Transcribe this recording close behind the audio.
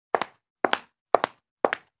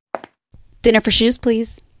Dinner for shoes,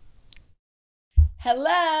 please.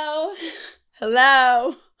 Hello.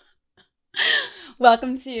 Hello.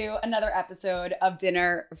 Welcome to another episode of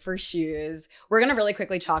Dinner for Shoes. We're going to really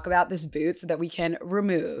quickly talk about this boot so that we can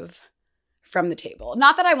remove from the table.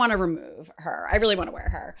 Not that I want to remove her. I really want to wear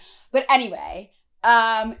her. But anyway,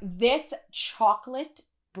 this chocolate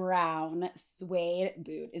brown suede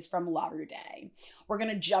boot is from Runway. We're going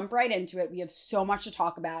to jump right into it. We have so much to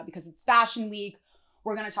talk about because it's Fashion Week.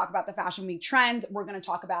 We're going to talk about the Fashion Week trends. We're going to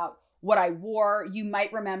talk about what I wore. You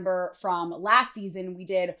might remember from last season, we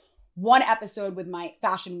did one episode with my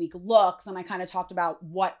Fashion Week looks, and I kind of talked about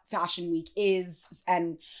what Fashion Week is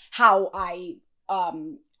and how I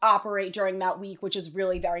operate during that week, which is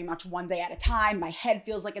really very much one day at a time. My head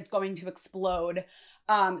feels like it's going to explode.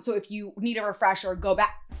 So if you need a refresher, go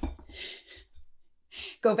back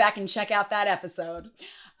and check out that episode.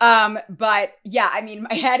 But yeah, I mean,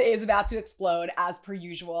 my head is about to explode as per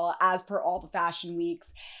usual, as per all the fashion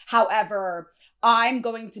weeks. However, I'm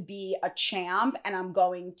going to be a champ and I'm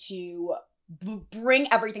going to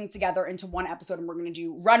bring everything together into one episode, and we're going to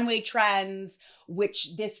do runway trends,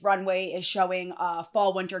 which this runway is showing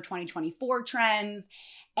fall winter 2024 trends.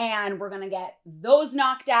 And we're going to get those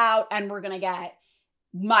knocked out, and we're going to get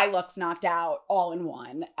my looks knocked out all in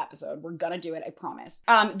one episode. We're gonna do it, I promise.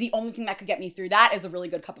 The only thing that could get me through that is a really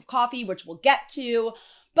good cup of coffee, which we'll get to.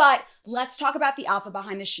 But let's talk about the outfit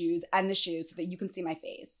behind the shoes and the shoes so that you can see my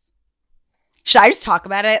face. Should I just talk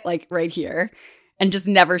about it like right here and just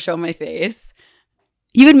never show my face?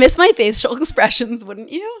 You would miss my facial expressions,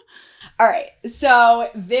 wouldn't you? All right, so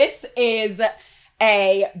this is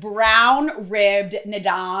a brown ribbed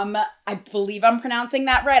Nadam. I believe I'm pronouncing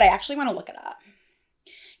that right. I actually want to look it up.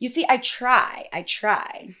 You see, I try.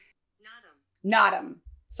 Nodam.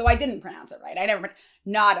 So I didn't pronounce it right.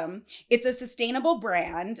 Nodam. It's a sustainable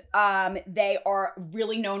brand. They are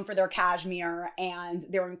really known for their cashmere and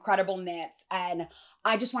their incredible knits. And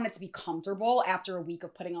I just want it to be comfortable after a week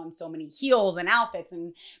of putting on so many heels and outfits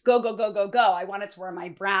and go. I wanted to wear my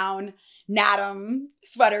brown Nadam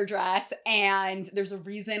sweater dress. And there's a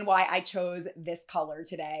reason why I chose this color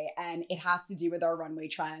today. And it has to do with our runway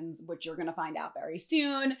trends, which you're going to find out very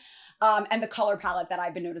soon. And the color palette that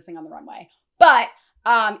I've been noticing on the runway. But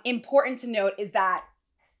important to note is that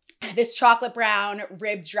this chocolate brown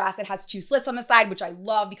ribbed dress, it has two slits on the side, which I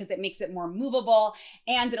love because it makes it more movable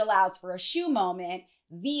and it allows for a shoe moment.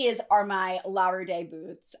 These are my Runway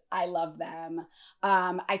boots. I love them.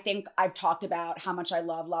 I think I've talked about how much I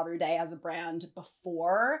love Runway as a brand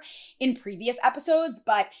before in previous episodes,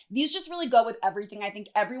 but these just really go with everything. I think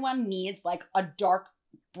everyone needs like a dark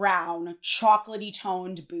brown, chocolatey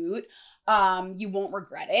toned boot. You won't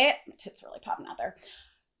regret it. My tits really popping out there.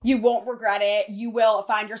 You won't regret it. You will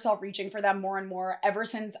find yourself reaching for them more and more. Ever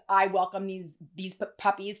since I welcomed these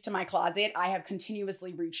puppies to my closet, I have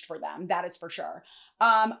continuously reached for them. That is for sure.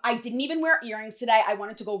 I didn't even wear earrings today. I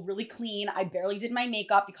wanted to go really clean. I barely did my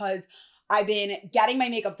makeup because I've been getting my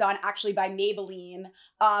makeup done actually by Maybelline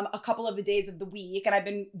a couple of the days of the week. And I've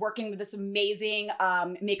been working with this amazing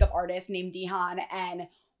makeup artist named Dihan, and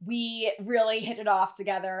we really hit it off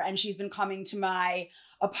together, and she's been coming to my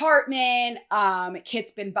apartment.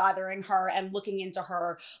 Kit's been bothering her and looking into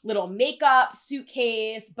her little makeup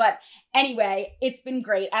suitcase. But anyway, it's been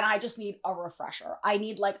great. And I just need a refresher. I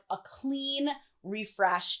need like a clean,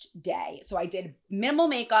 refreshed day. So I did minimal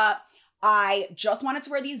makeup. I just wanted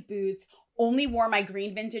to wear these boots, only wore my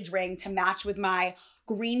green vintage ring to match with my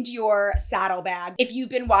green Dior saddlebag. If you've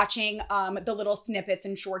been watching the little snippets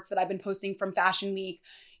and shorts that I've been posting from Fashion Week,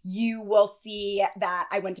 you will see that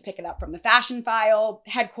I went to pick it up from the Fashion File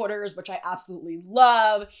headquarters, which I absolutely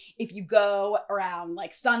love. If you go around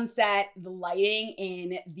like Sunset, the lighting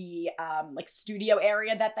in the like studio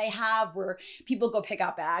area that they have where people go pick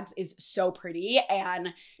out bags is so pretty,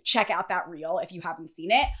 and check out that reel if you haven't seen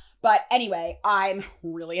it. But anyway, I'm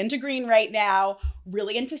really into green right now,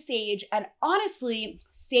 really into sage. And honestly,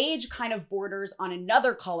 sage kind of borders on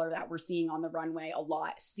another color that we're seeing on the runway a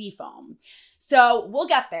lot, seafoam. So we'll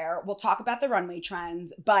get there. We'll talk about the runway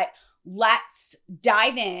trends, but let's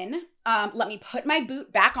dive in. Let me put my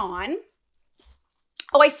boot back on.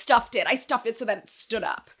 Oh, I stuffed it. So that it stood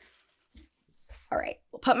up. All right,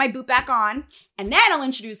 we'll put my boot back on, and then I'll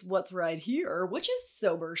introduce what's right here, which is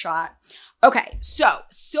Sober Shot. Okay, so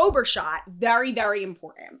Sober Shot, very, very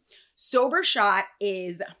important. Sober Shot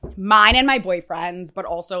is mine and my boyfriend's, but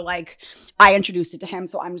also like I introduced it to him,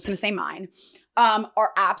 so I'm just gonna say mine.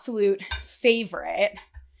 Our absolute favorite.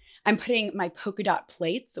 I'm putting my polka dot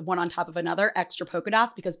plates, one on top of another, extra polka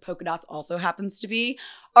dots, because polka dots also happens to be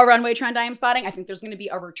a runway trend I am spotting. I think there's gonna be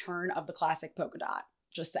a return of the classic polka dot,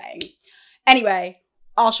 just saying. Anyway,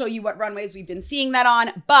 I'll show you what runways we've been seeing that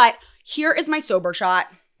on. But here is my sober shot.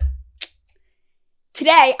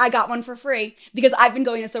 Today, I got one for free because I've been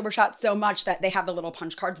going to Sober Shot so much that they have the little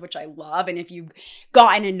punch cards, which I love. And if you've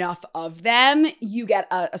gotten enough of them, you get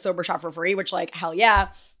a Sober Shot for free, which like, hell yeah.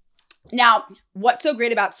 Now, what's so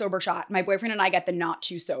great about Sober Shot? My boyfriend and I get the not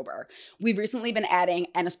too sober. We've recently been adding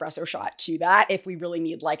an espresso shot to that if we really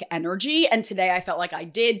need like energy. And today I felt like I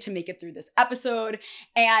did to make it through this episode.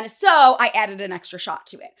 And so I added an extra shot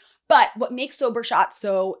to it. But what makes Sober Shot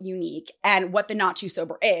so unique and what the not too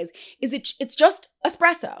sober is it's just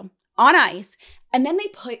espresso on ice. And then they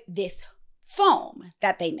put this foam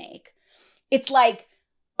that they make. It's like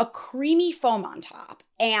a creamy foam on top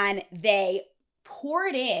and they pour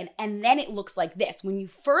it in and then it looks like this. When you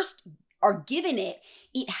first are given it,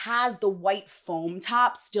 it has the white foam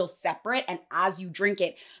top still separate. And as you drink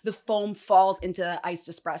it, the foam falls into the iced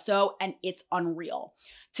espresso and it's unreal.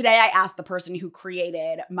 Today, I asked the person who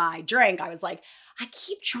created my drink, I was like, I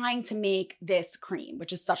keep trying to make this cream,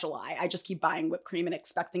 which is such a lie. I just keep buying whipped cream and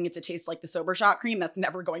expecting it to taste like the Sober Shot cream. That's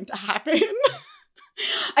never going to happen.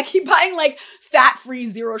 I keep buying like fat-free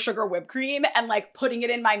zero sugar whipped cream and like putting it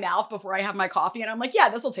in my mouth before I have my coffee. And I'm like, yeah,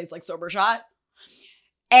 this will taste like Sober Shot.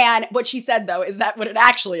 And what she said though, is that what it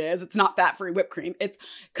actually is, it's not fat-free whipped cream. It's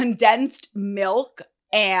condensed milk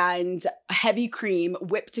and heavy cream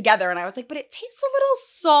whipped together. And I was like, but it tastes a little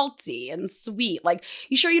salty and sweet. Like,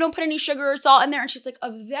 you sure you don't put any sugar or salt in there? And she's like,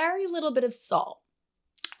 a very little bit of salt.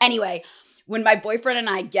 Anyway, when my boyfriend and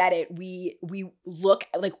I get it, we look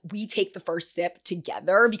like we take the first sip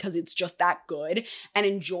together because it's just that good. And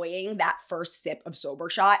enjoying that first sip of Sober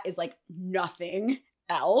Shot is like nothing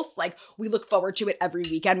else. Like, we look forward to it every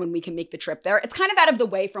weekend when we can make the trip there. It's kind of out of the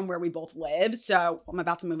way from where we both live. So I'm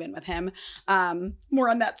about to move in with him. More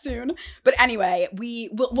on that soon. But anyway,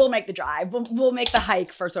 we'll make the drive. We'll make the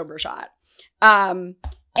hike for Sober Shot.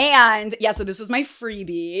 And yeah, so this was my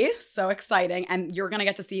freebie. So exciting. And you're going to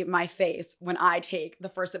get to see my face when I take the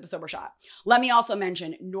first sip of Sober Shot. Let me also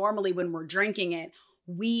mention, normally when we're drinking it,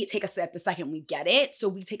 we take a sip the second we get it. So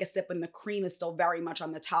we take a sip when the cream is still very much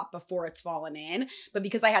on the top before it's fallen in. But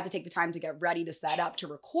because I had to take the time to get ready to set up to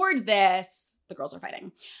record this, the girls are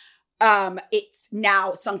fighting. It's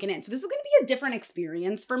now sunken in. So this is going to be a different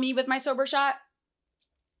experience for me with my Sober Shot.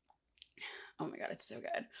 Oh my God, it's so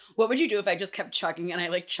good. What would you do if I just kept chugging and I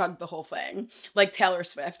like chugged the whole thing? Like Taylor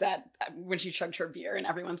Swift when she chugged her beer and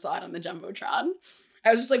everyone saw it on the Jumbotron.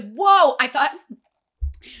 I was just like, whoa, I thought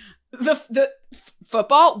the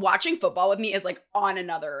watching football with me is like on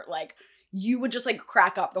another, like you would just like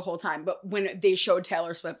crack up the whole time. But when they showed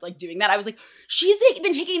Taylor Swift like doing that, I was like, she's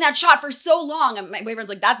been taking that shot for so long. And my boyfriend's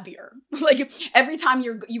like, that's beer. Like every time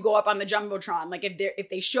you go up on the Jumbotron, like if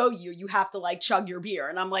they show you have to like chug your beer.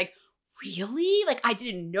 And I'm like, really? Like, I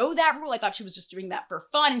didn't know that rule. I thought she was just doing that for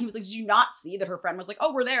fun. And he was like, did you not see that her friend was like,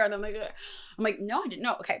 oh, we're there? And then I'm like, no, I didn't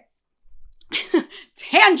know. Okay.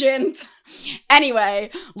 Tangent.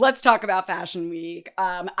 Anyway, let's talk about Fashion Week.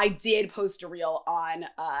 I did post a reel on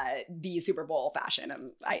the Super Bowl fashion,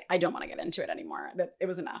 and I don't want to get into it anymore. It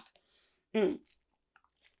was enough.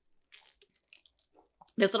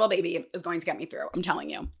 This little baby is going to get me through, I'm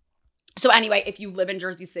telling you. So anyway, if you live in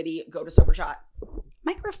Jersey City, go to Sober Shot.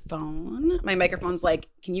 Microphone. My microphone's like,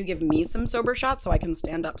 can you give me some Sober Shots so I can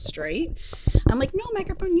stand up straight? I'm like, no,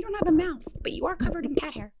 microphone, you don't have a mouth, but you are covered in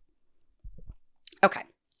cat hair. Okay,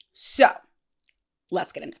 so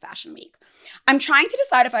let's get into Fashion Week. I'm trying to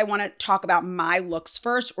decide if I want to talk about my looks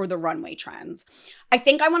first or the runway trends. I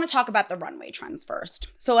think I want to talk about the runway trends first.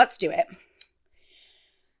 So let's do it.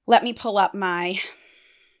 Let me pull up my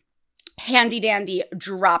handy dandy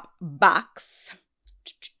drop box.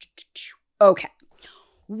 Okay.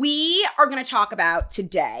 We are going to talk about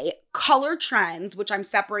today color trends, which I'm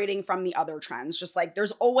separating from the other trends. Just like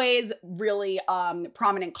there's always really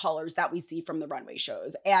prominent colors that we see from the runway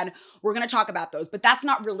shows. And we're going to talk about those, but that's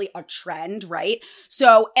not really a trend, right?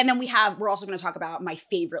 So, and then we're also going to talk about my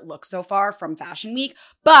favorite look so far from Fashion Week.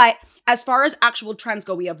 But as far as actual trends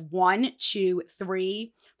go, we have 1, 2,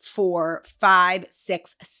 3, 4, 5,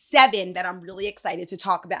 6, 7 that I'm really excited to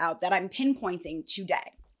talk about that I'm pinpointing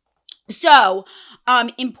today. So,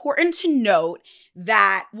 important to note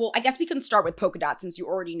that, well, I guess we can start with polka dot since you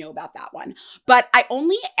already know about that one. But I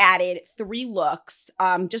only added 3 looks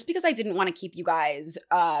just because I didn't want to keep you guys,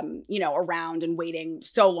 around and waiting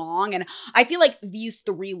so long. And I feel like these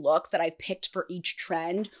 3 looks that I've picked for each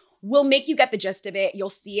trend will make you get the gist of it. You'll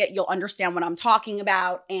see it. You'll understand what I'm talking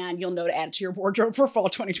about. And you'll know to add to your wardrobe for fall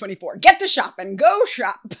 2024. Get to shopping. Go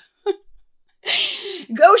shop.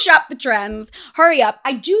 Go shop the trends. Hurry up.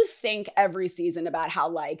 I do think every season about how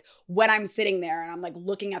like when I'm sitting there and I'm like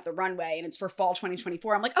looking at the runway and it's for fall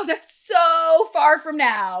 2024, I'm like, oh, that's so far from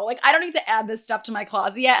now. Like I don't need to add this stuff to my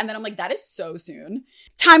closet yet. And then I'm like, that is so soon.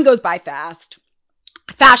 Time goes by fast.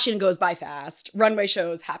 Fashion goes by fast. Runway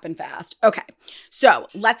shows happen fast. Okay, so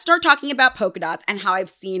let's start talking about polka dots and how I've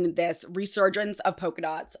seen this resurgence of polka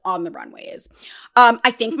dots on the runways.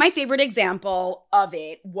 I think my favorite example of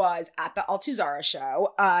it was at the Altuzarra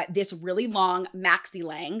show. This really long maxi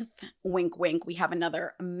length, wink, wink. We have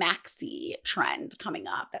another maxi trend coming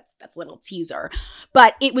up. That's a little teaser.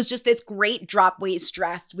 But it was just this great drop waist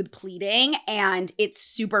dress with pleating, and it's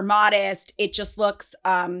super modest. It just looks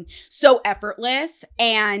so effortless.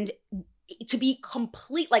 And to be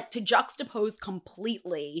complete, like to juxtapose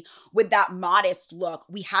completely with that modest look,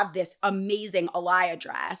 we have this amazing Alaya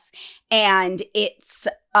dress, and it's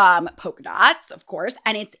polka dots, of course,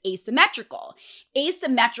 and it's asymmetrical.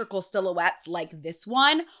 Asymmetrical silhouettes like this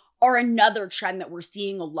one are another trend that we're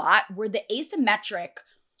seeing a lot, where the asymmetric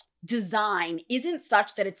design isn't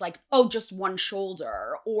such that it's like, oh, just one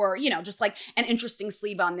shoulder or, you know, just like an interesting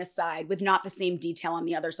sleeve on this side with not the same detail on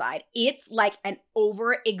the other side. It's like an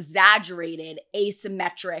over exaggerated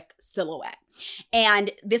asymmetric silhouette.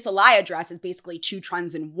 And this Alaya dress is basically two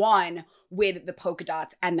trends in one with the polka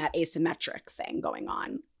dots and that asymmetric thing going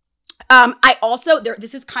on. I also,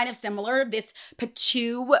 this is kind of similar. This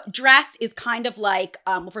Patou dress is kind of like,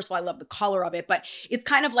 well, first of all, I love the color of it, but it's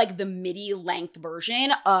kind of like the midi length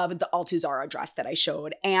version of the Altuzarra dress that I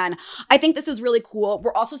showed. And I think this is really cool.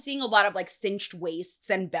 We're also seeing a lot of like cinched waists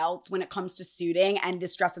and belts when it comes to suiting. And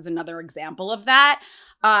this dress is another example of that.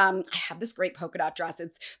 I have this great polka dot dress.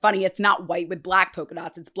 It's funny. It's not white with black polka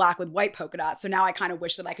dots. It's black with white polka dots. So now I kind of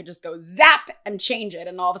wish that I could just go zap and change it.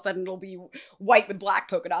 And all of a sudden it'll be white with black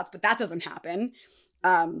polka dots, but that doesn't happen.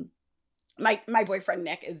 My boyfriend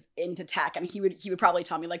Nick is into tech, and he would probably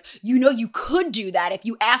tell me like, you know, you could do that if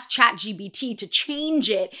you asked ChatGPT to change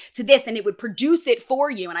it to this and it would produce it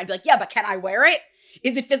for you. And I'd be like, yeah, but can I wear it?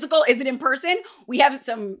 Is it physical? Is it in person? We have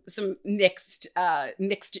some mixed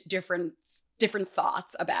different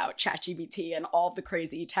thoughts about ChatGPT and all the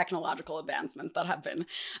crazy technological advancements that have been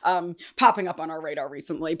popping up on our radar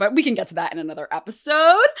recently, but we can get to that in another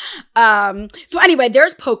episode. So anyway,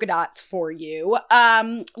 there's polka dots for you.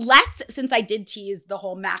 Since I did tease the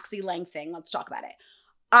whole maxi length thing, let's talk about it.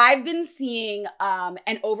 I've been seeing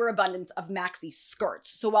an overabundance of maxi skirts.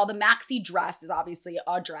 So while the maxi dress is obviously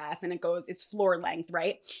a dress and it's floor length,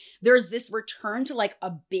 right? There's this return to like a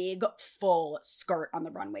big full skirt on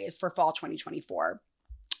the runways for fall 2024.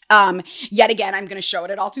 Yet again, I'm going to show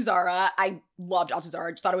it at Altuzarra. I loved Altuzarra.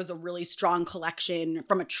 I just thought it was a really strong collection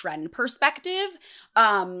from a trend perspective.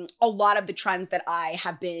 A lot of the trends that I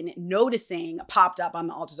have been noticing popped up on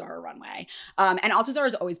the Altuzarra runway. And Altuzarra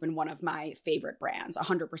has always been one of my favorite brands,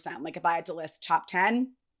 100%. Like if I had to list top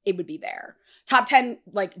 10, it would be there. Top 10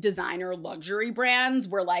 like designer luxury brands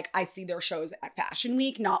where like I see their shows at Fashion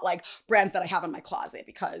Week, not like brands that I have in my closet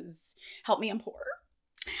because help me, I'm poor.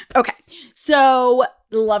 Okay, so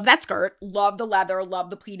love that skirt, love the leather,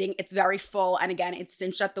 love the pleating. It's very full. And again, it's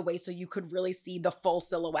cinched at the waist so you could really see the full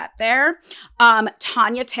silhouette there.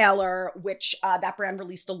 Tanya Taylor, which that brand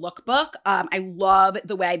released a lookbook. I love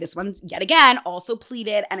the way this one's yet again also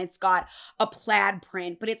pleated, and it's got a plaid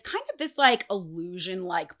print, but it's kind of this like illusion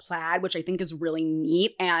like plaid, which I think is really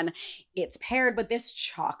neat. And it's paired with this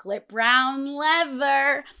chocolate brown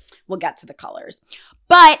leather. We'll get to the colors.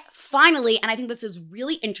 But finally, and I think this is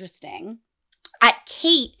really interesting, at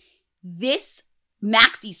Kate, this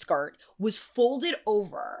maxi skirt was folded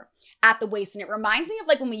over at the waist. And it reminds me of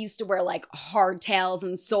like when we used to wear like hardtails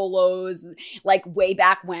and solos, like way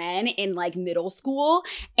back when in like middle school.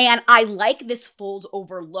 And I like this fold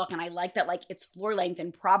over look. And I like that like it's floor length,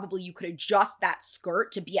 and probably you could adjust that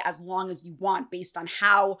skirt to be as long as you want based on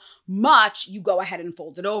how much you go ahead and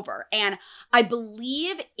fold it over. And I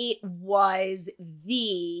believe it was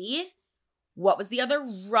what was the other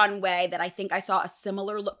runway that I think I saw a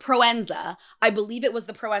similar look? Proenza. I believe it was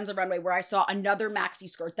the Proenza runway where I saw another maxi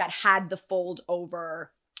skirt that had the fold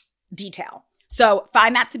over detail. So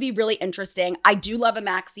find that to be really interesting. I do love a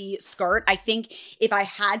maxi skirt. I think if I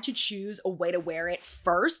had to choose a way to wear it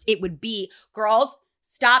first, it would be, girls,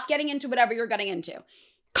 stop getting into whatever you're getting into.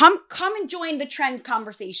 Come and join the trend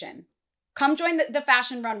conversation. Come join the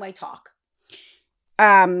fashion runway talk.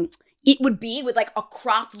 It would be with like a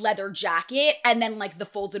cropped leather jacket and then like the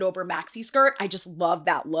folded over maxi skirt. I just love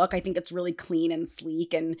that look. I think it's really clean and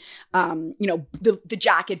sleek, and the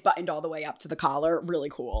jacket buttoned all the way up to the collar. Really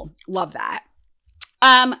cool. Love that.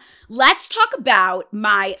 Let's talk about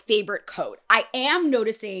my favorite coat. I am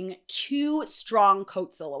noticing two strong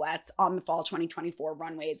coat silhouettes on the fall 2024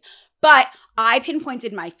 runways, but I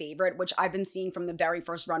pinpointed my favorite, which I've been seeing from the very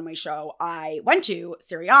first runway show I went to,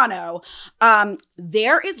 Siriano.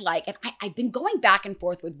 There is like, and I've been going back and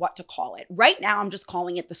forth with what to call it. Right now, I'm just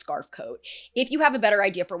calling it the scarf coat. If you have a better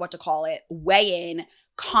idea for what to call it, weigh in,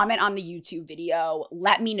 comment on the YouTube video,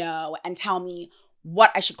 let me know, and tell me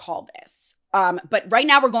what I should call this. But right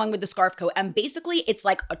now we're going with the scarf coat, and basically it's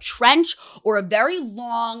like a trench or a very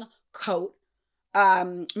long coat.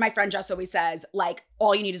 My friend Jess always says, like,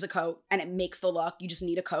 all you need is a coat and it makes the look. You just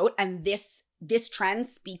need a coat. And this trend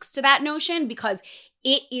speaks to that notion because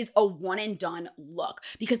it is a one and done look.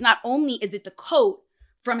 Because not only is it the coat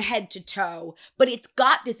from head to toe, but it's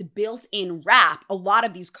got this built-in wrap. A lot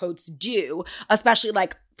of these coats do, especially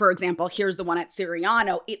like, for example, here's the one at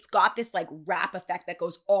Siriano. It's got this like wrap effect that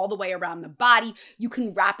goes all the way around the body. You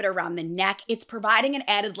can wrap it around the neck. It's providing an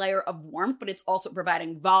added layer of warmth, but it's also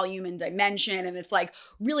providing volume and dimension. And it's like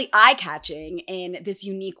really eye-catching in this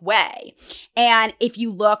unique way. And if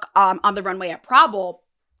you look on the runway at Prabal,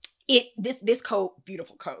 this coat,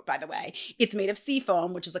 beautiful coat, by the way, it's made of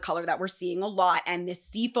seafoam, which is a color that we're seeing a lot. And this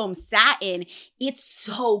seafoam satin, it's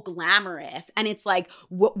so glamorous. And it's like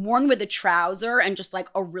worn with a trouser and just like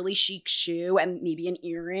a really chic shoe and maybe an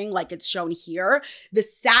earring, like it's shown here. The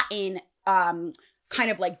satin, kind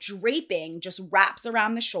of like draping just wraps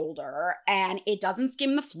around the shoulder and it doesn't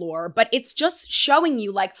skim the floor, but it's just showing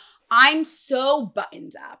you like, I'm so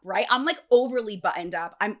buttoned up, right? I'm like overly buttoned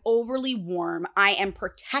up. I'm overly warm. I am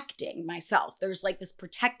protecting myself. There's like this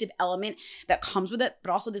protective element that comes with it,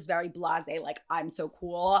 but also this very blasé, like I'm so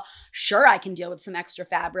cool. Sure, I can deal with some extra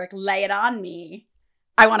fabric. Lay it on me.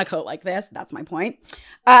 I want a coat like this. That's my point.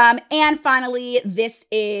 And finally, this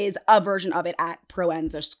is a version of it at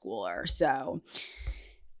Proenza Schooler. So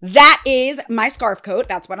that is my scarf coat.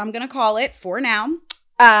 That's what I'm going to call it for now.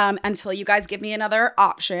 Until you guys give me another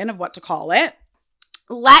option of what to call it.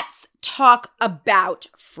 Let's talk about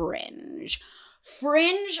fringe.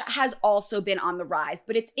 Fringe has also been on the rise,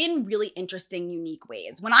 but it's in really interesting, unique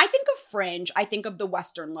ways. When I think of fringe, I think of the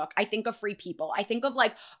Western look. I think of Free People. I think of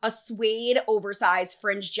like a suede oversized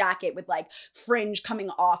fringe jacket with like fringe coming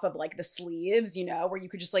off of like the sleeves, you know, where you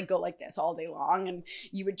could just like go like this all day long and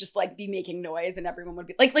you would just like be making noise and everyone would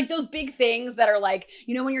be like those big things that are like,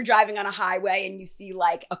 you know, when you're driving on a highway and you see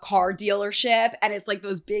like a car dealership and it's like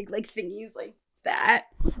those big like thingies like that.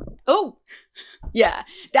 Oh, yeah.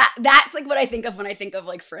 That's like what I think of when I think of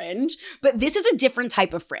like fringe. But this is a different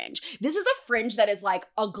type of fringe. This is a fringe that is like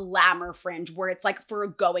a glamour fringe where it's like for a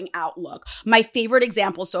going out look. My favorite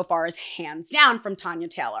example so far is hands down from Tanya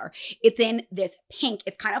Taylor. It's in this pink.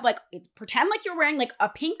 It's kind of like, it's pretend like you're wearing like a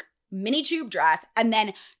pink mini tube dress and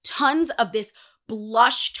then tons of this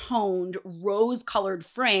blush toned rose colored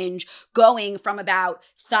fringe going from about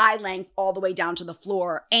thigh length all the way down to the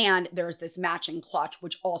floor. And there's this matching clutch,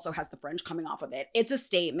 which also has the fringe coming off of it. It's a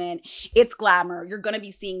statement. It's glamour. You're going to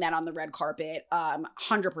be seeing that on the red carpet.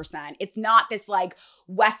 100%. It's not this like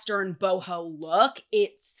Western boho look.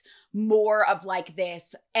 It's more of like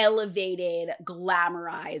this elevated,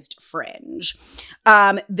 glamorized fringe.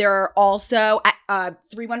 There are also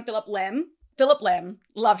 3-1 Philip Lim,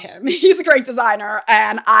 love him. He's a great designer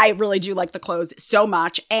and I really do like the clothes so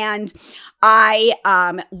much. And I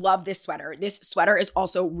love this sweater. This sweater is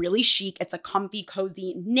also really chic. It's a comfy,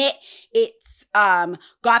 cozy knit. It's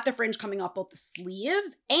got the fringe coming off both the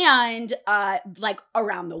sleeves and like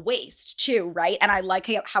around the waist too, right? And I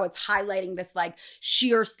like how it's highlighting this like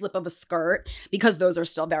sheer slip of a skirt because those are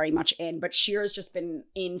still very much in, but sheer has just been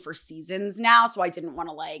in for seasons now. So I didn't want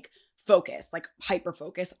to like hyper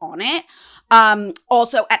focus on it.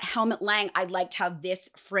 Also at Helmut Lang, I liked how this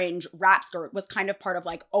fringe wrap skirt was kind of part of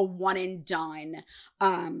like a one and done,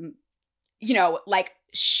 you know, like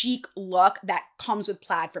chic look that comes with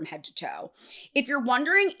plaid from head to toe. If you're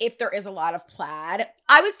wondering if there is a lot of plaid,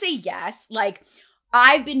 I would say yes. Like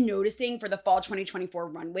I've been noticing for the fall 2024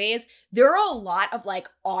 runways, there are a lot of like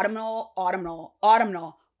autumnal. I'm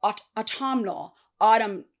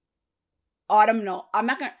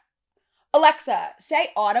not gonna, Alexa, say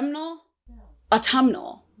autumnal.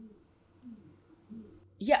 Autumnal.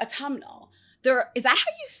 Yeah, autumnal. Is that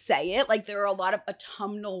how you say it? Like there are a lot of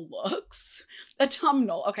autumnal looks.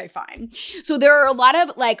 Autumnal. Okay, fine. So there are a lot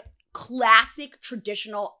of like classic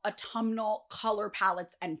traditional autumnal color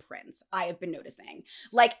palettes and prints I have been noticing.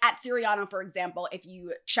 Like at Siriano, for example, if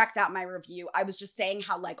you checked out my review, I was just saying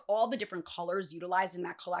how like all the different colors utilized in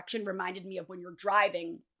that collection reminded me of when you're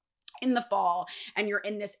driving in the fall and you're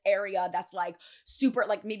in this area that's like super,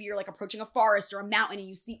 like maybe you're like approaching a forest or a mountain and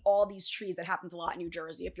you see all these trees. That happens a lot in New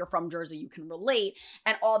Jersey. If you're from Jersey, you can relate.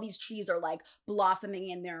 And all these trees are like blossoming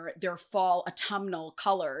in their fall autumnal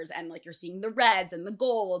colors, and like you're seeing the reds and the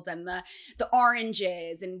golds and the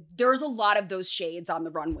oranges, and there's a lot of those shades on the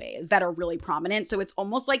runways that are really prominent. So it's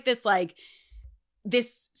almost like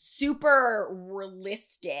this super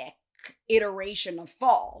realistic iteration of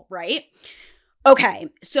fall, right? Okay,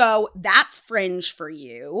 so that's Fringe for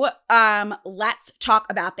you. Let's talk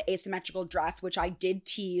about the asymmetrical dress, which I did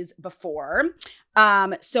tease before.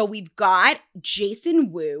 So we've got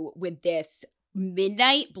Jason Wu with this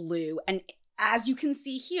midnight blue, and as you can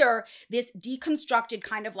see here, this deconstructed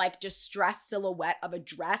kind of like distressed silhouette of a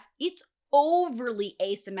dress. It's overly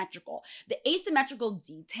asymmetrical. The asymmetrical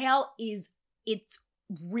detail it's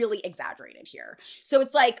really exaggerated here. So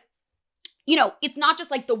it's like, you know, it's not just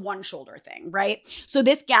like the one shoulder thing, right? So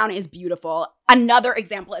this gown is beautiful. Another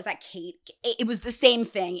example is that Kate, it was the same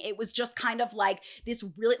thing. It was just kind of like this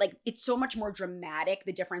really, like, it's so much more dramatic,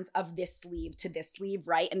 the difference of this sleeve to this sleeve,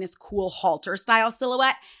 right? And this cool halter style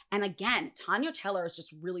silhouette. And again, Tanya Taylor is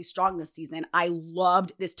just really strong this season. I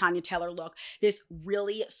loved this Tanya Taylor look. This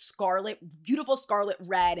really beautiful scarlet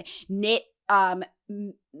red knit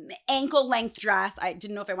ankle length dress. I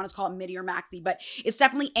didn't know if I wanted to call it midi or maxi, but it's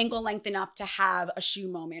definitely ankle length enough to have a shoe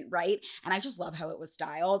moment, right? And I just love how it was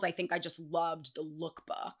styled. I think I just loved the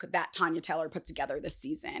lookbook that Tanya Taylor put together this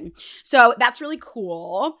season. So that's really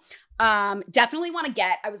cool. Definitely want to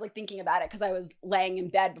I was like thinking about it because I was laying in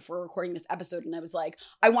bed before recording this episode and I was like,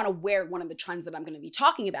 I want to wear one of the trends that I'm going to be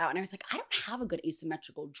talking about. And I was like, I don't have a good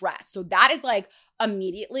asymmetrical dress. So that is like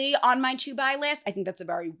immediately on my to buy list. I think that's a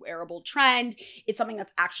very wearable trend. It's something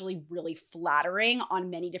that's actually really flattering on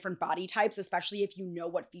many different body types, especially if you know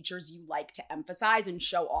what features you like to emphasize and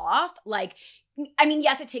show off. Like, I mean,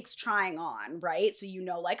 yes, it takes trying on, right? So you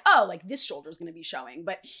know, like, oh, like this shoulder is going to be showing,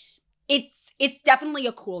 but it's definitely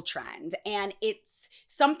a cool trend. And it's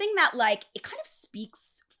something that like, it kind of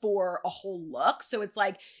speaks for a whole look. So it's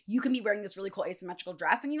like, you can be wearing this really cool asymmetrical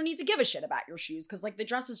dress and you don't need to give a shit about your shoes because like the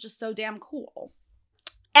dress is just so damn cool.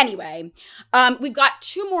 Anyway, we've got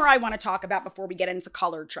two more I want to talk about before we get into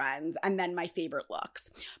color trends and then my favorite looks.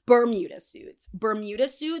 Bermuda suits. Bermuda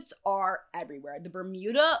suits are everywhere. The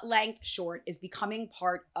Bermuda length short is becoming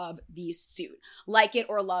part of the suit. Like it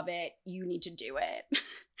or love it, you need to do it.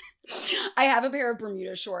 I have a pair of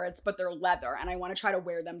Bermuda shorts, but they're leather and I want to try to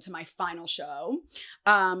wear them to my final show.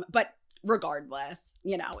 But regardless,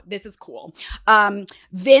 you know, this is cool.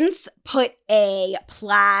 Vince put a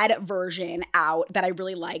plaid version out that I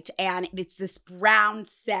really liked, and it's this brown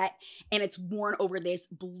set and it's worn over this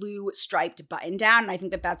blue striped button down. And I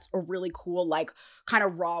think that that's a really cool, like kind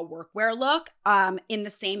of raw workwear look. In the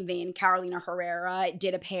same vein, Carolina Herrera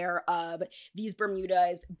did a pair of these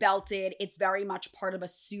Bermudas belted. It's very much part of a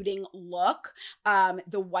suiting look.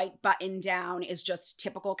 The white button down is just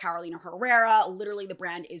typical Carolina Herrera. Literally the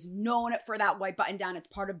brand is known for that white button down. It's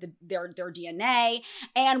part of their DNA,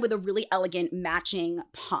 and with a really elegant matching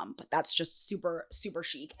pump. That's just super, super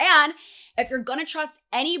chic. And if you're gonna trust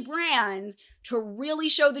any brand to really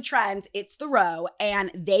show the trends, it's The Row,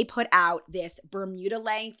 and they put out this Bermuda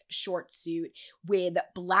length short suit with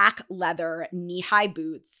black leather knee-high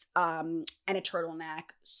boots and a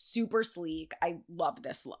turtleneck. Super sleek. I love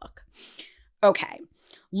this look. Okay,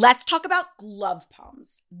 let's talk about glove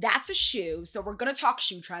pumps. That's a shoe. So we're going to talk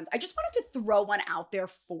shoe trends. I just wanted to throw one out there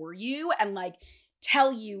for you and like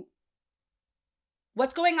tell you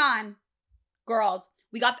what's going on. Girls,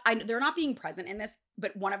 they're not being present in this,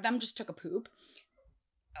 but one of them just took a poop.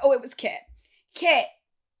 Oh, it was Kit. Kit,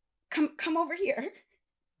 come over here.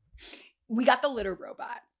 We got the litter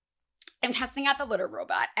robot. I'm testing out the litter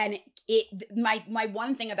robot, and my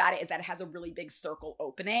one thing about it is that it has a really big circle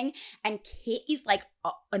opening, and Kit is like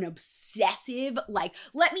an obsessive, like,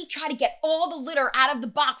 let me try to get all the litter out of the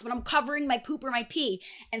box when I'm covering my poop or my pee.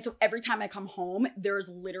 And so every time I come home, there's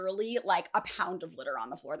literally like a pound of litter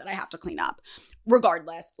on the floor that I have to clean up.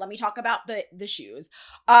 Regardless, let me talk about the shoes.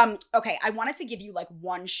 Okay, I wanted to give you like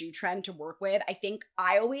one shoe trend to work with. I think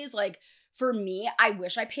I always like, for me, I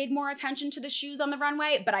wish I paid more attention to the shoes on the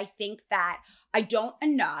runway, but I think that I don't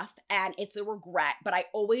enough, and it's a regret, but I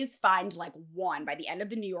always find like one, by the end of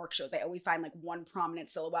the New York shows, I always find like one prominent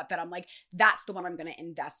silhouette that I'm like, that's the one I'm going to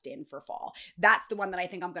invest in for fall. That's the one that I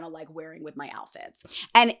think I'm going to like wearing with my outfits.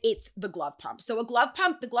 And it's the glove pump. So the glove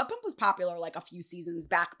pump was popular like a few seasons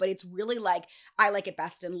back, but it's really like, I like it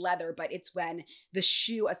best in leather, but it's when the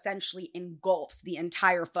shoe essentially engulfs the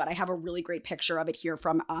entire foot. I have a really great picture of it here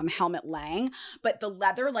from Helmut Lang, but the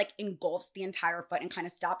leather like engulfs the entire foot and kind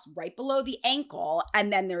of stops right below the ankle. ankle,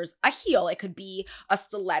 and then there's a heel. It could be a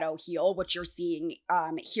stiletto heel, which you're seeing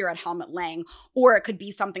here at Helmut Lang, or it could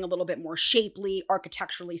be something a little bit more shapely,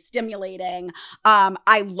 architecturally stimulating.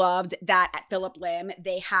 I loved that at Phillip Lim,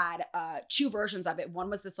 they had two versions of it. One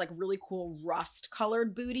was this like really cool rust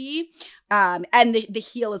colored booty, and the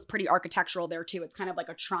heel is pretty architectural there too. It's kind of like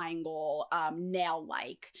a triangle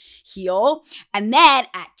nail-like heel. And then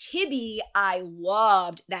at Tibby, I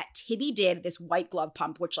loved that Tibby did this white glove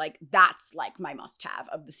pump, which like that's like my must-have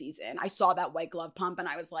of the season. I saw that white glove pump and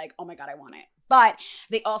I was like, oh my God, I want it. But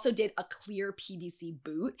they also did a clear PVC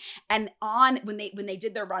boot. And when they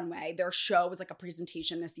did their runway, their show was like a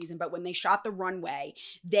presentation this season, but when they shot the runway,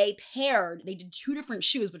 they did two different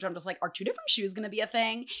shoes, which I'm just like, are two different shoes going to be a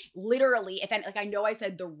thing? Literally, like I know I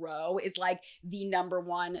said the row is like the number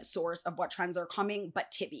one source of what trends are coming, but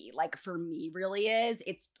Tibby, like for me really is.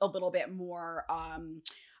 It's a little bit more,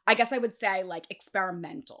 I guess I would say like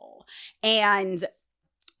experimental. And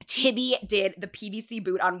Tibby did the PVC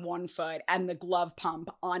boot on one foot and the glove pump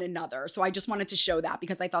on another. So I just wanted to show that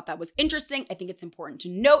because I thought that was interesting. I think it's important to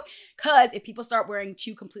note because if people start wearing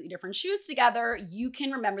two completely different shoes together, you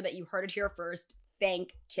can remember that you heard it here first.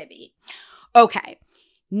 Thank Tibby. Okay,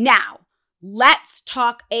 now let's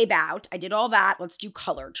talk about, I did all that. Let's do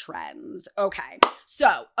color trends. Okay,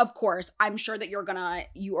 so of course, I'm sure that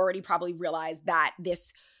you already probably realized that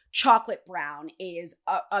this chocolate brown is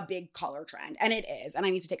a big color trend, and it is. And I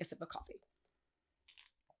need to take a sip of coffee.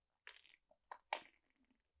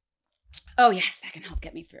 Oh yes, that can help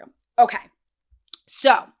get me through. Okay,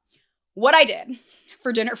 so what I did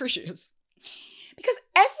for dinner for shoes, because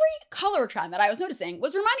every color trend that I was noticing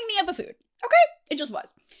was reminding me of the food. Okay, it just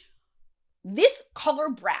was. This color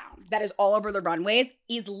brown that is all over the runways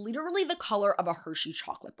is literally the color of a Hershey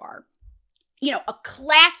chocolate bar. You know, a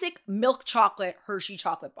classic milk chocolate Hershey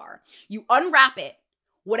chocolate bar. You unwrap it,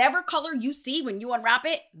 whatever color you see when you unwrap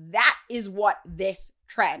it, that is what this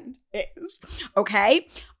trend is, okay?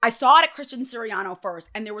 I saw it at Christian Siriano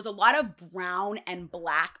first, and there was a lot of brown and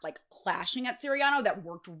black like clashing at Siriano that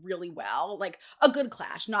worked really well, like a good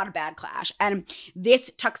clash, not a bad clash. And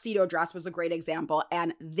this tuxedo dress was a great example,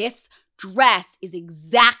 and this dress is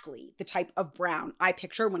exactly the type of brown I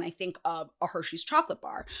picture when I think of a Hershey's chocolate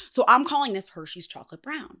bar. So I'm calling this Hershey's chocolate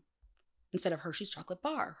brown instead of Hershey's chocolate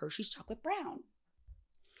bar, Hershey's chocolate brown.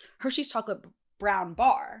 Hershey's chocolate brown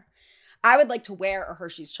bar. I would like to wear a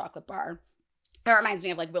Hershey's chocolate bar. That reminds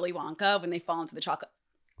me of like Willy Wonka when they fall into the chocolate.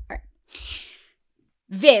 All right.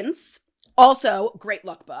 Vince, also great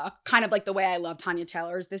lookbook, kind of like the way I love Tanya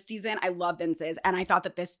Taylor's this season. I love Vince's, and I thought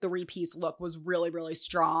that this three-piece look was really, really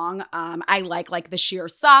strong. I like the sheer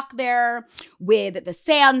sock there with the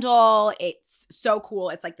sandal. It's so cool.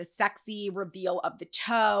 It's like the sexy reveal of the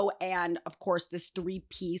toe, and of course this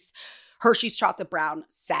three-piece Hershey's chocolate brown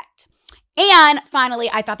set. And finally,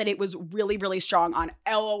 I thought that it was really, really strong on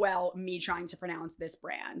LOL, me trying to pronounce this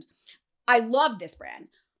brand. I love this brand.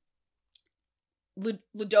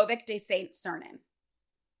 Ludovic de Saint-Cernin.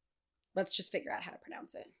 Let's just figure out how to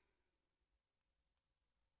pronounce it.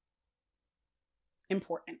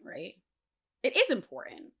 Important, right? It is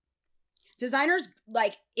important. Designers,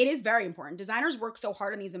 like, it is very important. Designers work so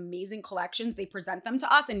hard on these amazing collections. They present them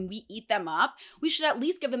to us and we eat them up. We should at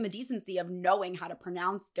least give them the decency of knowing how to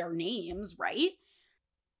pronounce their names, right?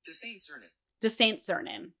 De Saint-Cernin. De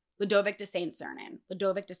Saint-Cernin. Ludovic de Saint-Cernin.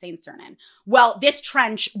 Ludovic de Saint-Cernin. Well, this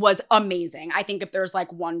trench was amazing. I think if there's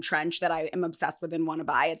like one trench that I am obsessed with and want to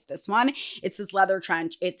buy, it's this one. It's this leather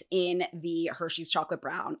trench. It's in the Hershey's chocolate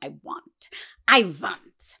brown. I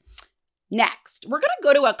want. Next, we're going to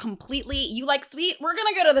go to a completely, you like sweet? We're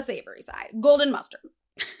going to go to the savory side. Golden mustard.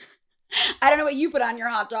 I don't know what you put on your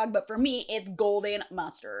hot dog, but for me, it's golden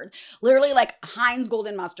mustard. Literally like Heinz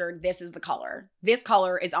golden mustard, this is the color. This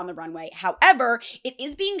color is on the runway. However, it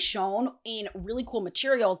is being shown in really cool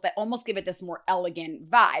materials that almost give it this more elegant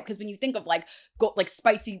vibe. Because when you think of like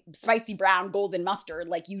spicy brown golden mustard,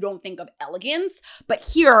 like you don't think of elegance. But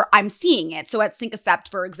here I'm seeing it. So at Cinquecept,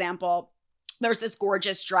 for example, there's this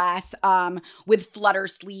gorgeous dress with flutter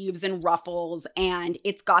sleeves and ruffles, and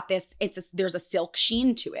it's got this, there's a silk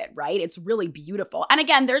sheen to it, right? It's really beautiful. And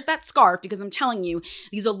again, there's that scarf, because I'm telling you,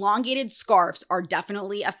 these elongated scarves are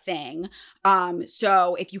definitely a thing.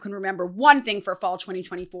 So if you can remember one thing for fall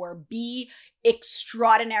 2024, be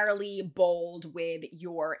extraordinarily bold with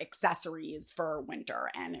your accessories for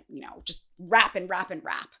winter and, just wrap and wrap and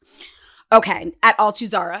wrap. Okay, at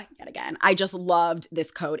Altuzara, yet again, I just loved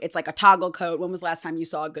this coat. It's like a toggle coat. When was the last time you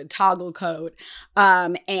saw a good toggle coat?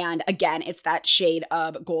 And again, it's that shade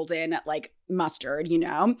of golden, like mustard, you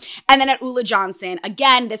know? And then at Ula Johnson,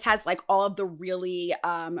 again, this has like all of the really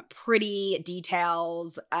pretty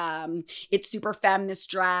details. It's super femme, this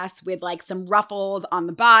dress, with like some ruffles on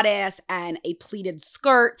the bodice and a pleated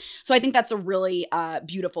skirt. So I think that's a really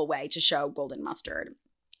beautiful way to show golden mustard.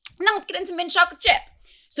 Now let's get into mint chocolate chip.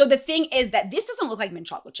 So the thing is that this doesn't look like mint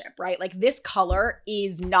chocolate chip, right? Like this color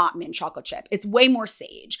is not mint chocolate chip. It's way more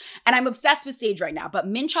sage. And I'm obsessed with sage right now, but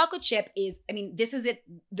mint chocolate chip is, I mean, this is it,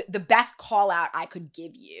 the best call out I could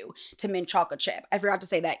give you to mint chocolate chip. I forgot to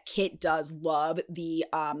say that Kit does love the,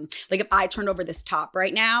 like if I turned over this top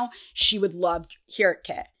right now, she would love, here,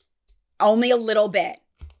 Kit, only a little bit.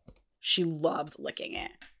 She loves licking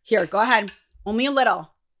it. Here, go ahead. Only a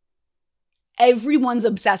little. Everyone's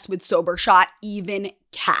obsessed with Sober Shot, even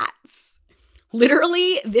cats.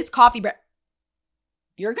 Literally, this coffee break.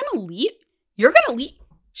 You're gonna leave? You're gonna leave?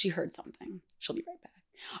 She heard something. She'll be right back.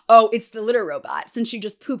 Oh, it's the litter robot. Since she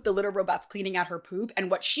just pooped, the litter robot's cleaning out her poop.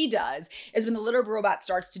 And what she does is when the litter robot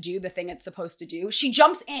starts to do the thing it's supposed to do, she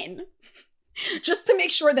jumps in just to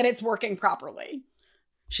make sure that it's working properly.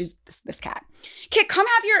 She's this cat. Kit, come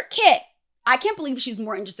have your Kit. I can't believe she's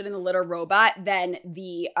more interested in the litter robot than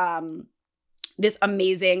the this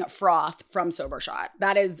amazing froth from Sober Shot.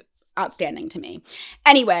 That is outstanding to me.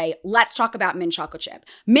 Anyway, let's talk about mint chocolate chip.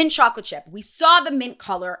 Mint chocolate chip. We saw the mint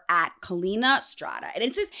color at Kalina Strata. And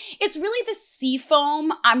it's really the sea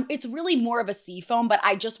foam. It's really more of a sea foam, but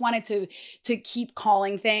I just wanted to keep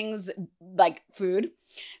calling things like food.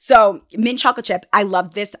 So mint chocolate chip, I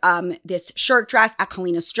love this this shirt dress at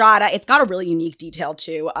Kalina Strata. It's got a really unique detail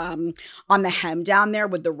too on the hem down there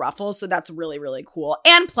with the ruffles. So that's really, really cool.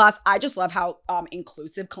 And plus, I just love how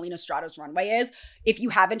inclusive Kalina Strata's runway is. If you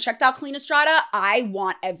haven't checked out Kalina Strata, I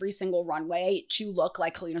want every single runway to look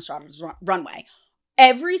like Kalina Strata's runway.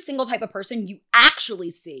 Every single type of person you actually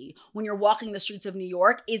see when you're walking the streets of New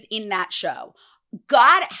York is in that show.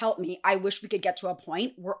 God help me, I wish we could get to a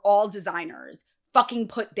point where all designers fucking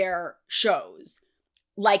put their shows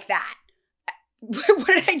like that. What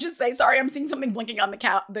did I just say? Sorry, I'm seeing something blinking on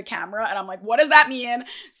the camera and I'm like, what does that mean?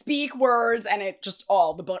 Speak words, and it just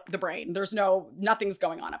all the brain. There's nothing's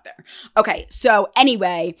going on up there. Okay, so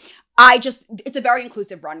anyway, it's a very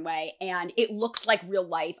inclusive runway and it looks like real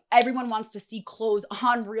life. Everyone wants to see clothes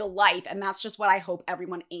on real life, and that's just what I hope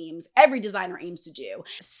every designer aims to do.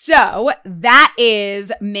 So that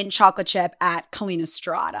is mint chocolate chip at Kalina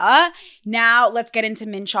Strata. Now let's get into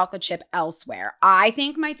mint chocolate chip elsewhere. I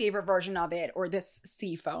think my favorite version of it, or this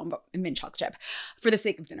sea foam, but mint chocolate chip, for the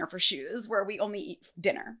sake of dinner for shoes, where we only eat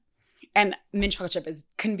dinner. And mint chocolate chip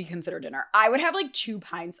can be considered dinner. I would have like 2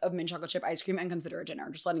 pints of mint chocolate chip ice cream and consider it dinner,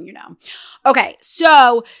 just letting you know. Okay,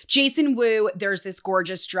 so Jason Wu, there's this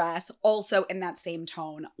gorgeous dress, also in that same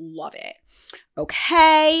tone. Love it.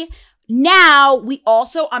 Okay, now we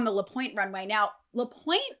also on the La Pointe runway. Now, La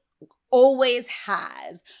Pointe always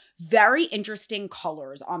has very interesting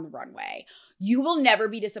colors on the runway. You will never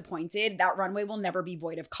be disappointed. That runway will never be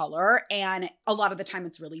void of color. And a lot of the time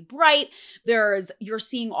it's really bright. You're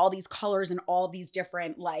seeing all these colors and all these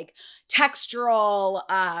different like textural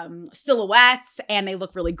silhouettes, and they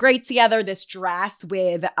look really great together. This dress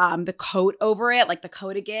with the coat over it, like the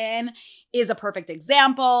coatigan, is a perfect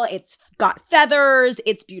example. It's got feathers.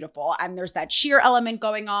 It's beautiful. And there's that sheer element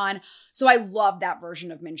going on. So I love that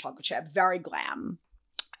version of mint chocolate chip. Very glam.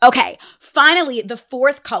 Okay, finally, the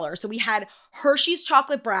fourth color. So we had Hershey's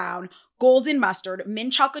chocolate brown, golden mustard,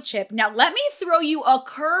 mint chocolate chip. Now let me throw you a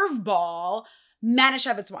curveball,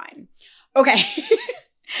 Manischewitz wine. Okay,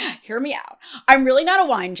 hear me out. I'm really not a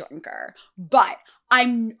wine drinker, but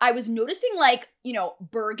I was noticing like,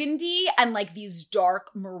 burgundy and like these dark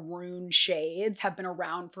maroon shades have been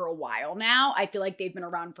around for a while now. I feel like they've been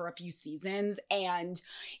around for a few seasons, and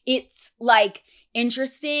it's like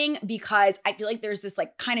interesting because I feel like there's this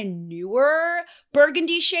like kind of newer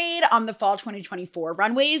burgundy shade on the fall 2024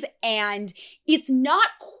 runways, and it's not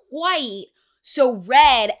quite so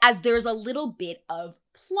red as there's a little bit of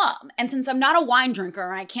plum. And since I'm not a wine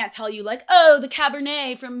drinker, I can't tell you like, oh, the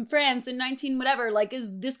Cabernet from France in 19 whatever, like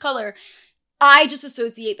is this color. I just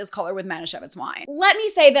associate this color with Manischewitz wine. Let me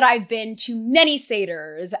say that I've been to many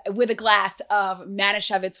Seders with a glass of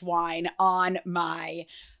Manischewitz wine on my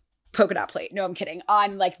polka dot plate. No, I'm kidding.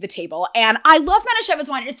 On like the table. And I love Manischewitz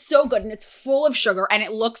wine. It's so good and it's full of sugar and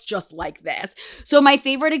it looks just like this. So my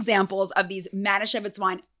favorite examples of these Manischewitz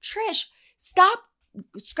wine, Trish, stop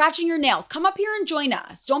scratching your nails. Come up here and join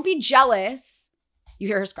us. Don't be jealous. You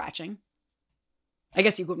hear her scratching? I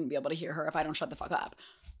guess you wouldn't be able to hear her if I don't shut the fuck up.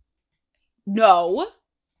 No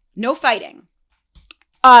fighting.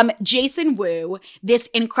 Jason Wu, this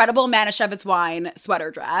incredible Manischewitz wine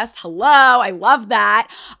sweater dress. Hello, I love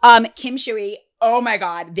that. Kim Shui, oh my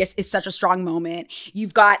God, this is such a strong moment.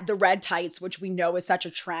 You've got the red tights, which we know is such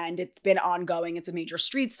a trend. It's been ongoing. It's a major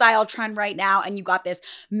street style trend right now. And you got this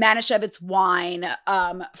Manischewitz wine,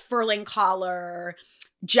 furling collar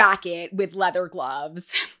jacket with leather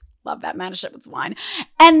gloves. Love that Manischewitz wine.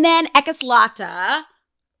 And then Ekeslata.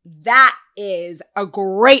 That is a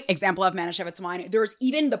great example of Manischewitz wine. There's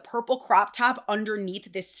even the purple crop top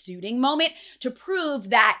underneath this suiting moment to prove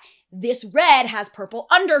that this red has purple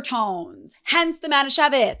undertones, hence the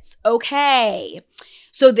Manischewitz. Okay,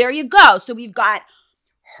 so there you go. So we've got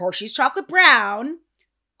Hershey's chocolate brown,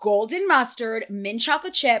 golden mustard, mint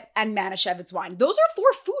chocolate chip, and Manischewitz wine. Those are 4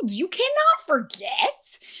 foods you cannot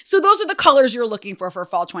forget. So those are the colors you're looking for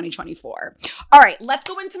fall 2024. All right, let's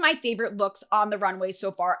go into my favorite looks on the runway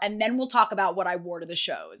so far, and then we'll talk about what I wore to the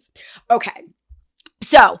shows. Okay.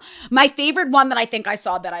 So my favorite one that I think I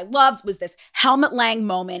saw that I loved was this Helmut Lang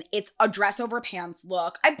moment. It's a dress over pants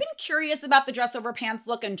look. I've been curious about the dress over pants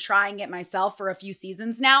look and trying it myself for a few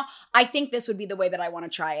seasons now. I think this would be the way that I want to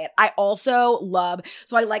try it. I also love,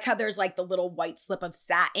 so I like how there's like the little white slip of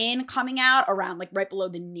satin coming out around like right below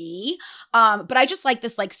the knee. But I just like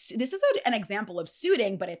this, like, this is an example of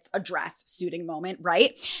suiting, but it's a dress suiting moment,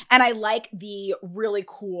 right? And I like the really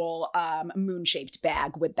cool moon-shaped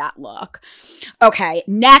bag with that look. Okay.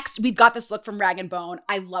 Next, we've got this look from Rag & Bone.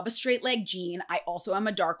 I love a straight leg jean. I also am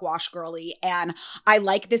a dark wash girly, and I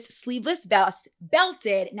like this sleeveless vest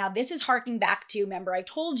belted. Now, this is harking back to, remember, I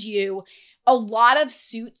told you a lot of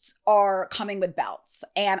suits are coming with belts,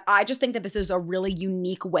 and I just think that this is a really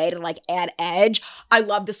unique way to like add edge. I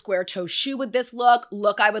love the square toe shoe with this look.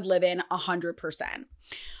 Look I would live in 100%.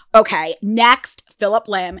 Okay, next, Phillip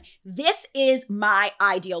Lim. This is my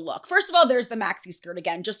ideal look. First of all, there's the maxi skirt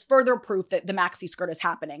again, just further proof that the maxi skirt is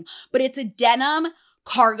happening. But it's a denim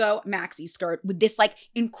cargo maxi skirt with this like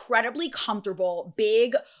incredibly comfortable,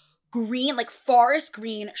 big green, like forest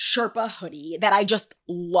green Sherpa hoodie that I just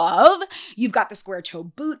love. You've got the square toe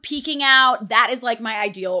boot peeking out. That is like my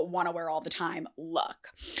ideal want to wear all the time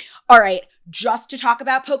look. All right, just to talk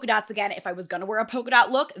about polka dots again, if I was going to wear a polka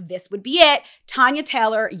dot look, this would be it. Tanya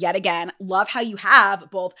Taylor, yet again, love how you have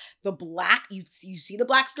both the black, you see the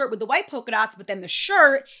black skirt with the white polka dots, but then the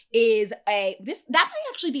shirt is that might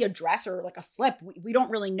actually be a dress or like a slip. We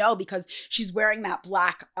don't really know because she's wearing that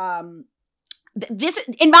black, this,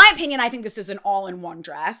 in my opinion, I think this is an all-in-one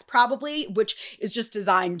dress probably, which is just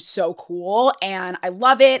designed so cool and I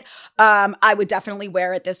love it. I would definitely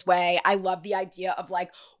wear it this way. I love the idea of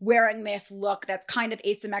like wearing this look that's kind of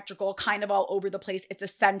asymmetrical, kind of all over the place. It's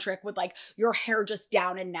eccentric with like your hair just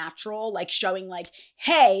down and natural, like showing like,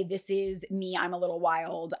 hey, this is me. I'm a little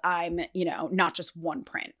wild. I'm, not just one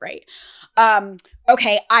print, right?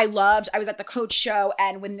 Okay, I was at the Coach show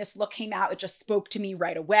and when this look came out, it just spoke to me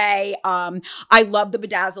right away. I love the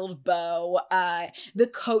bedazzled bow. The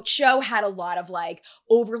Coach show had a lot of like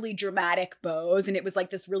overly dramatic bows and it was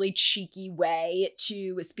like this really cheeky way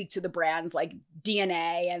to speak to the brand's like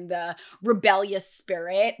DNA and the rebellious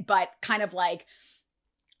spirit, but kind of like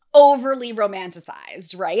overly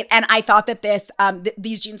romanticized, right? And I thought that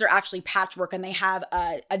these jeans are actually patchwork and they have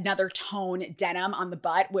another tone denim on the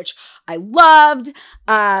butt, which I loved.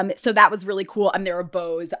 So that was really cool. And there are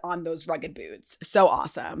bows on those rugged boots. So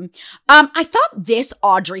awesome. I thought this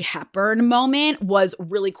Audrey Hepburn moment was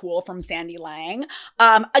really cool from Sandy Lang.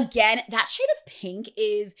 Again, that shade of pink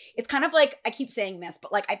it's kind of like, I keep saying this,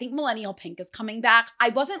 but like, I think millennial pink is coming back. I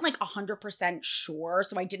wasn't like 100% sure,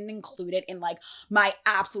 so I didn't include it in like my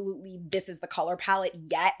absolutely this is the color palette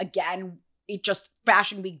yet. Again, it just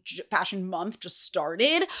fashion month just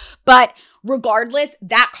started, but regardless,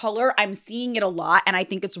 that color, I'm seeing it a lot and I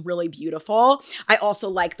think it's really beautiful. I also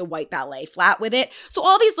like the white ballet flat with it. So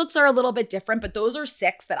all these looks are a little bit different, but those are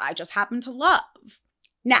 6 that I just happen to love.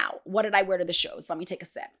 Now, what did I wear to the shows? Let me take a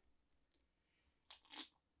sip.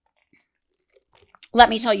 Let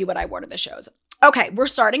me tell you what I wore to the shows. Okay, we're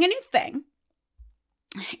starting a new thing.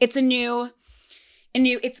 It's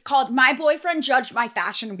it's called My Boyfriend Judged My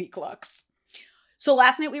Fashion Week Looks. So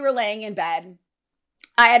last night we were laying in bed.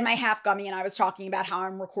 I had my half gummy and I was talking about how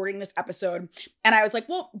I'm recording this episode. And I was like,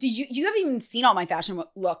 well, you haven't even seen all my fashion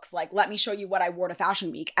looks. Like, let me show you what I wore to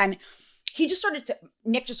Fashion Week. And Nick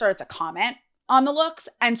just started to comment on the looks.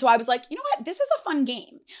 And so I was like, you know what? This is a fun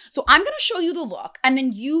game. So I'm going to show you the look and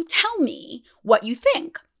then you tell me what you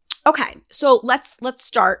think. Okay. So let's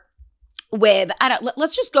start with,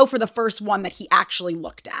 let's just go for the first one that he actually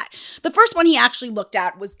looked at. The first one he actually looked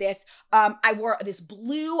at was this, I wore this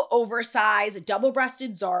blue oversized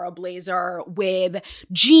double-breasted Zara blazer with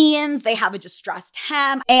jeans. They have a distressed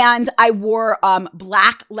hem. And I wore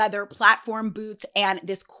black leather platform boots and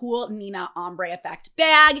this cool Nina ombre effect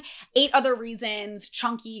bag. 8 other reasons,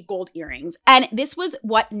 chunky gold earrings. And this was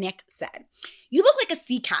what Nick said. You look like a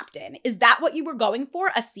sea captain. Is that what you were going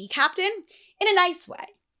for? A sea captain? In a nice way.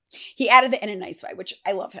 He added the in a nice way, which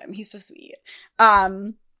I love him. He's so sweet. So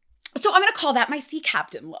I'm going to call that my sea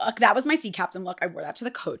captain look. That was my sea captain look. I wore that to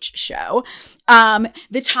the Coach show.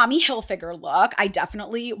 The Tommy Hilfiger look, I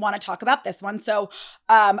definitely want to talk about this one. So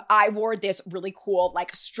I wore this really cool,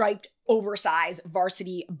 like striped oversized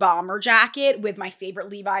varsity bomber jacket with my favorite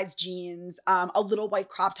Levi's jeans, a little white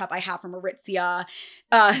crop top I have from Aritzia.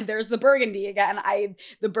 There's the burgundy again.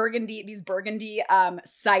 These burgundy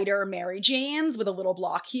cider Mary Janes with a little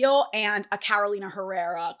block heel and a Carolina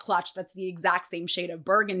Herrera clutch that's the exact same shade of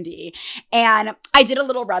burgundy. And I did a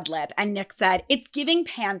little red lip and Nick said, it's giving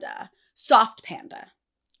panda, soft panda.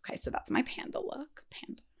 Okay, so that's my panda look.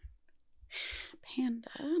 Panda.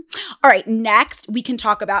 All right, next we can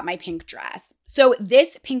talk about my pink dress. So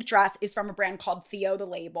this pink dress is from a brand called Theo the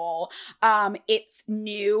Label. It's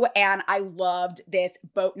new and I loved this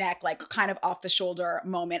boat neck, like kind of off the shoulder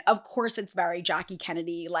moment. Of course, it's very Jackie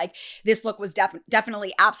Kennedy. Like this look was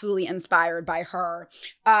definitely absolutely inspired by her.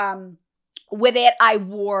 With it, I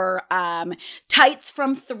wore tights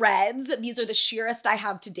from Threads. These are the sheerest I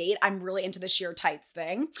have to date. I'm really into the sheer tights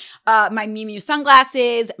thing. My Miu Miu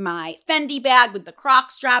sunglasses, my Fendi bag with the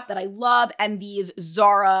croc strap that I love, and these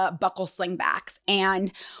Zara buckle slingbacks.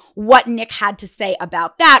 And what Nick had to say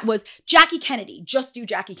about that was Jackie Kennedy, just do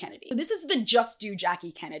Jackie Kennedy. So this is the just do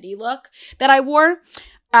Jackie Kennedy look that I wore.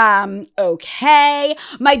 Okay.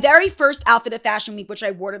 My very first outfit at Fashion Week, which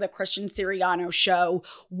I wore to the Christian Siriano show,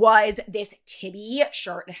 was this Tibby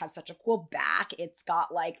shirt. It has such a cool back. It's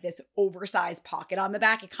got like this oversized pocket on the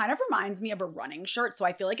back. It kind of reminds me of a running shirt. So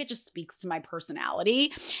I feel like it just speaks to my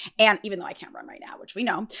personality. And even though I can't run right now, which we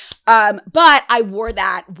know, but I wore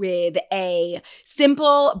that with a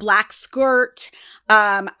simple black skirt.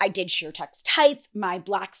 I did sheer text tights, my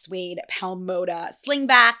black suede Palmoda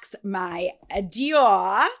slingbacks, my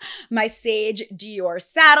Dior, my Sage Dior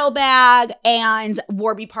saddlebag, and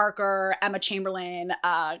Warby Parker, Emma Chamberlain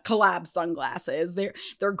collab sunglasses.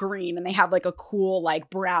 They're green and they have like a cool like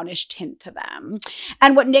brownish tint to them.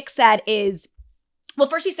 And what Nick said is, well,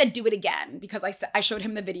 first he said, do it again, because I showed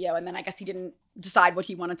him the video and then I guess he didn't decide what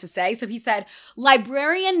he wanted to say. So he said,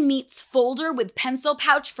 librarian meets folder with pencil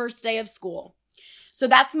pouch first day of school. So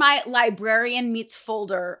that's my librarian meets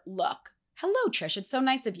folder look. Hello, Trish. It's so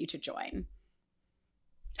nice of you to join.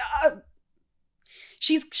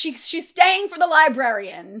 She's staying for the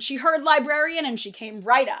librarian. She heard librarian and she came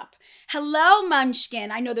right up. Hello,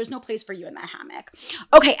 Munchkin. I know there's no place for you in that hammock.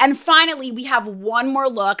 Okay, and finally, we have one more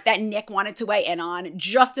look that Nick wanted to weigh in on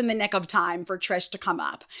just in the nick of time for Trish to come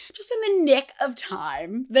up. Just in the nick of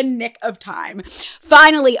time. The nick of time.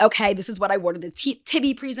 Finally, okay, this is what I wore to the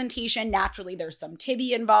Tibby presentation. Naturally, there's some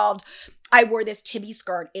Tibby involved. I wore this Tibby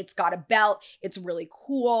skirt. It's got a belt. It's really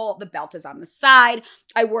cool. The belt is on the side.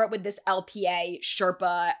 I wore it with this LPA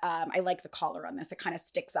Sherpa. I like the collar on this. It kind of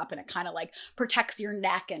sticks up and it kind of like protects your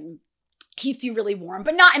neck and keeps you really warm,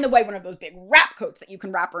 but not in the way one of those big wrap coats that you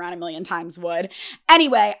can wrap around a million times would.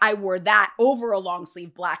 Anyway, I wore that over a long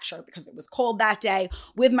sleeve black shirt because it was cold that day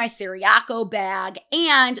with my Siriaco bag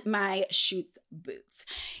and my Schutz boots.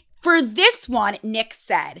 For this one, Nick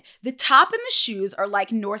said, the top and the shoes are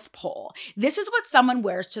like North Pole. This is what someone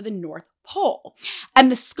wears to the North Pole.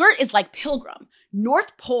 And the skirt is like Pilgrim.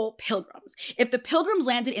 North Pole pilgrims. If the pilgrims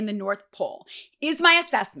landed in the North Pole, is my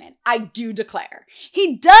assessment. I do declare.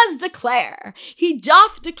 He does declare. He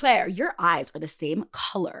doth declare. Your eyes are the same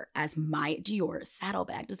color as my Dior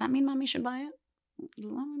saddlebag. Does that mean mommy should buy it?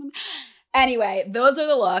 Anyway, those are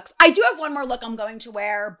the looks. I do have one more look I'm going to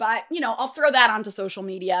wear, but, I'll throw that onto social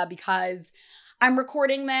media because I'm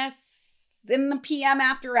recording this in the PM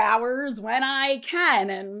after hours when I can,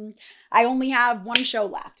 and I only have one show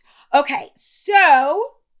left. Okay,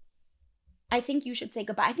 so I think you should say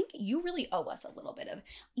goodbye. I think you really owe us a little bit of,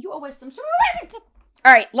 you owe us some.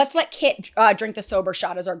 All right, let's let Kit drink the sober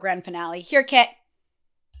shot as our grand finale. Here, Kit.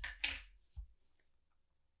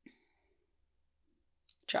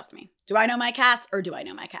 Trust me. Do I know my cats or do I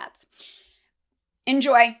know my cats?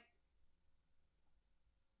 Enjoy.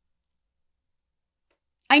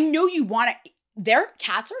 I know you want it. Their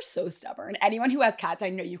cats are so stubborn. Anyone who has cats, I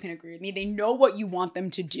know you can agree with me. They know what you want them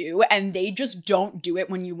to do and they just don't do it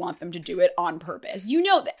when you want them to do it on purpose. You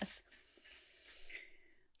know this.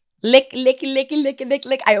 Lick, lick, lick, lick, lick,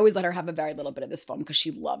 lick. I always let her have a very little bit of this foam because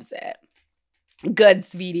she loves it. Good,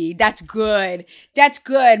 sweetie. That's good. That's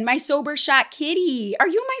good. My sober shot kitty. Are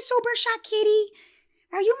you my sober shot kitty?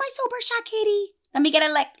 Are you my sober shot kitty? Let me get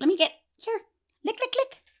a lick. Let me get, here. Lick, lick,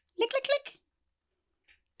 lick. Lick, lick, lick.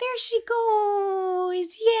 There she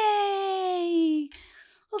goes. Yay.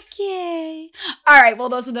 Okay. All right. Well,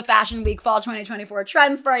 those are the Fashion Week Fall 2024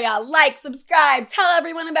 trends for y'all. Like, subscribe, tell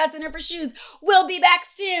everyone about Dinner for Shoes. We'll be back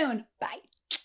soon. Bye.